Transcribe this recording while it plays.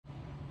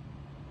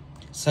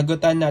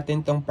Sagutan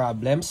natin tong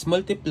problems.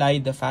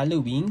 Multiply the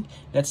following.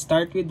 Let's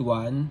start with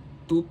 1.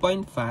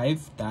 2.5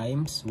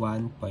 times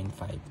 1.5.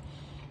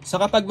 So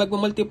kapag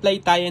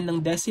mag-multiply tayo ng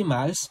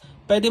decimals,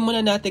 pwede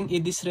muna nating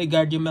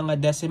i-disregard yung mga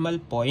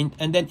decimal point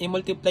and then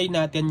i-multiply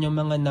natin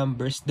yung mga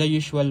numbers the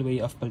usual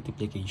way of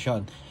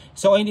multiplication.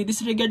 So kung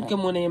i-disregard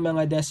ko muna yung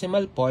mga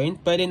decimal point,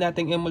 pwede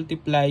nating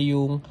i-multiply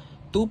yung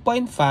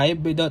 2.5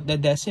 without the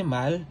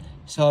decimal.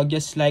 So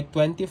just like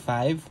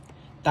 25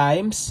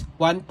 times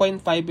 1.5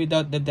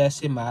 without the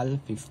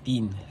decimal,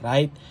 15,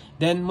 right?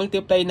 Then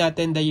multiply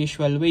natin the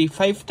usual way.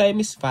 5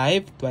 times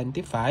 5,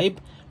 25,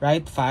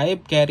 right?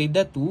 5, carry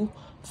the 2.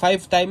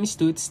 5 times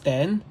 2, it's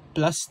 10.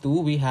 Plus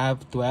 2, we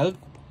have 12.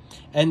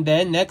 And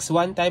then next,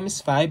 1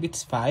 times 5,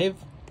 it's 5.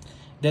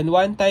 Then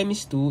 1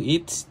 times 2,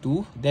 it's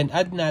 2. Then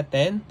add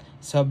natin.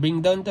 So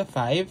bring down the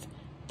 5.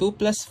 2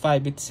 plus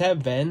 5, it's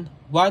 7.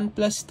 1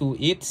 plus 2,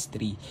 it's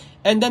 3.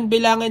 And then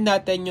bilangin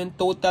natin yung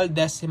total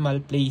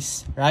decimal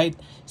place, right?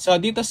 So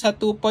dito sa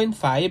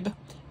 2.5,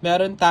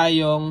 meron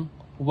tayong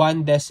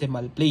 1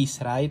 decimal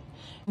place, right?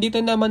 Dito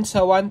naman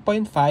sa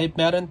 1.5,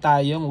 meron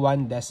tayong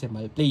 1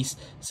 decimal place.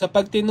 So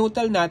pag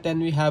tinutal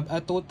natin, we have a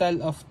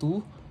total of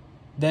 2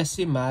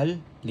 decimal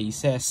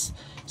places.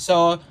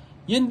 So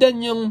yun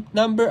din yung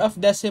number of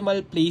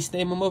decimal place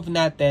na i-move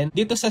natin.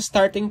 Dito sa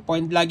starting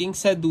point, laging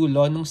sa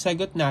dulo nung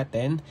sagot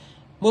natin,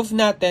 move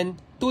natin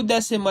 2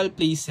 decimal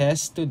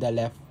places to the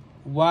left.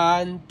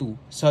 1, 2.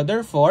 So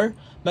therefore,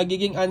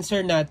 magiging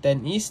answer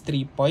natin is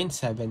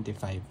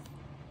 3.75.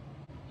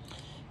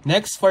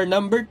 Next, for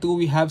number 2,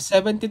 we have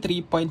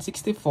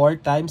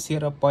 73.64 times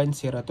 0.025.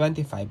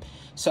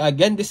 So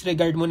again,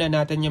 disregard muna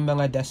natin yung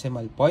mga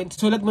decimal points.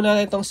 Sulat muna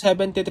natin itong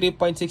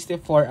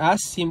 73.64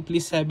 as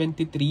simply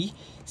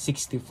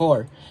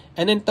 73.64.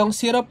 And then itong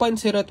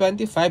 0.025,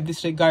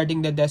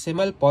 disregarding the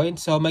decimal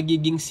point, so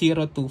magiging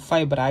 0.25,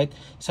 right?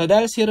 So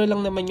dahil 0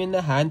 lang naman yung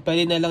nahan,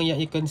 pwede na lang yung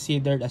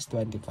i-consider as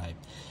 25.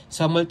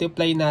 So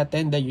multiply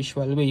natin the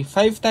usual way.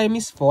 5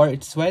 times 4,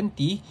 it's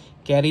 20.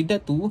 Carry the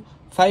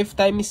 2. 5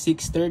 times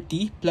 6,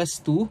 30, plus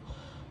 2,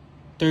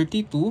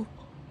 32,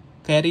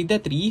 carry the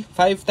 3,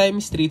 5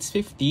 times 3, it's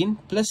 15,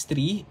 plus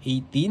 3,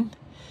 18,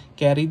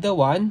 carry the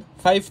 1,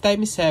 5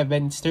 times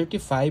 7, it's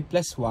 35,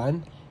 plus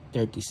 1,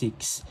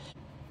 36.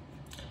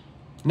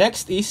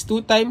 Next is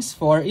 2 times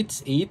 4, it's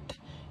 8,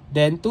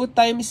 then 2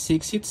 times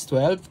 6, it's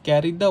 12,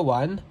 carry the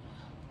 1,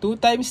 2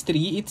 times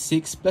 3, it's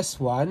 6, plus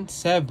 1,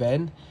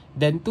 7,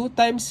 then 2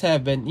 times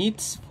 7,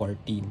 it's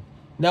 14.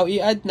 Now,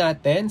 i-add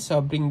natin,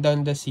 so bring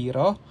down the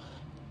 0,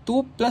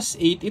 2 plus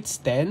 8, it's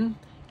 10.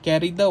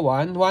 Carry the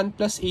 1. 1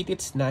 plus 8,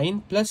 it's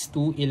 9. Plus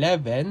 2,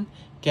 11.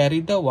 Carry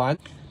the 1.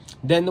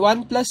 Then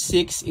 1 plus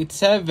 6, it's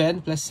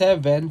 7. Plus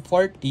 7,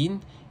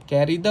 14.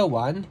 Carry the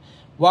 1.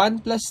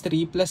 1 plus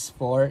 3 plus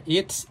 4,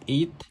 it's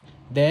 8.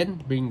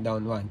 Then, bring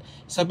down 1.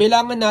 So,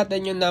 bilangan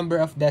natin yung number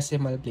of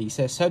decimal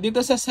places. So,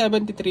 dito sa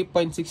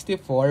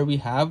 73.64,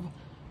 we have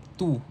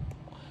 2.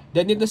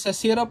 Then, dito sa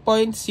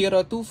 0.025,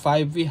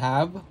 we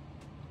have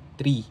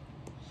 3.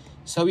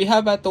 So, we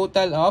have a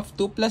total of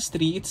 2 plus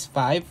 3, it's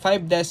 5.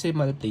 5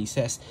 decimal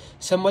places.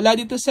 So, mula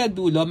dito sa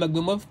dulo,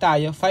 mag-move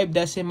tayo 5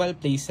 decimal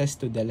places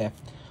to the left.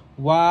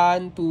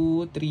 1,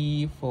 2,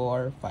 3,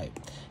 4, 5.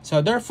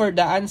 So, therefore,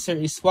 the answer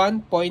is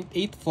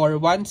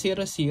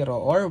 1.84100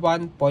 or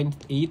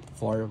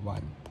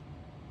 1.841.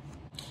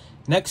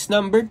 Next,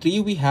 number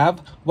 3, we have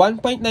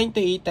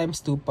 1.98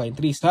 times 2.3.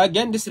 So,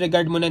 again,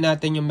 disregard muna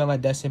natin yung mga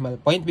decimal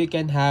point. We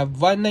can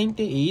have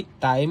 198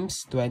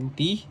 times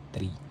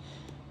 23.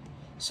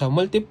 So,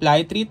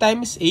 multiply 3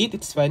 times 8,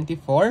 it's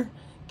 24.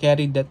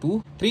 Carry the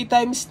 2. 3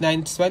 times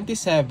 9, it's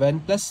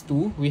 27. Plus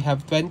 2, we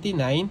have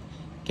 29.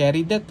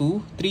 Carry the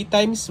 2. 3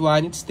 times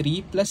 1, it's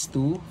 3. Plus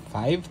 2,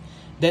 5.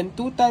 Then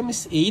 2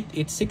 times 8,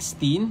 it's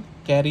 16.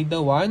 Carry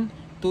the 1.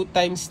 2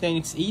 times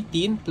 9, it's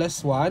 18.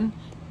 Plus 1,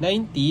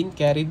 19.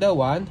 Carry the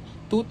 1.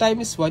 2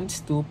 times 1,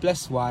 it's 2.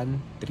 Plus 1,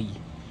 3.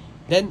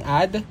 Then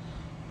add.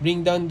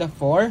 Bring down the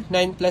 4.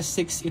 9 plus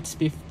 6, it's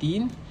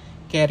 15.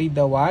 Carry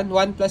the 1.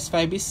 1 plus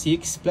 5 is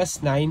 6.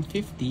 Plus 9,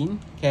 15.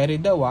 Carry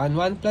the 1.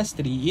 1 plus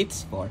 3,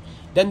 it's 4.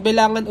 Then,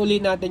 bilangan uli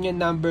natin yung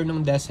number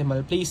ng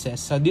decimal places.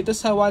 So, dito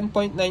sa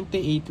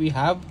 1.98, we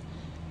have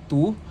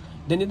 2.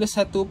 Then, dito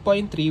sa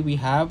 2.3, we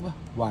have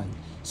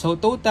 1. So,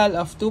 total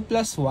of 2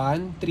 plus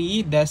 1,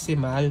 3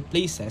 decimal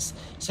places.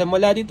 So,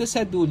 mula dito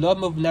sa dulo,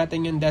 move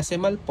natin yung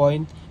decimal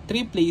point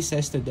 3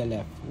 places to the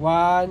left.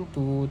 1,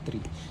 2, 3.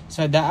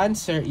 So, the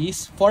answer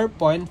is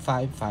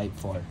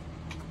 4.554.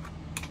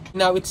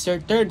 Now, it's your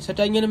turn. So,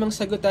 try nyo namang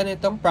sagutan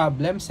itong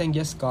problems and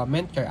just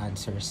comment your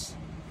answers.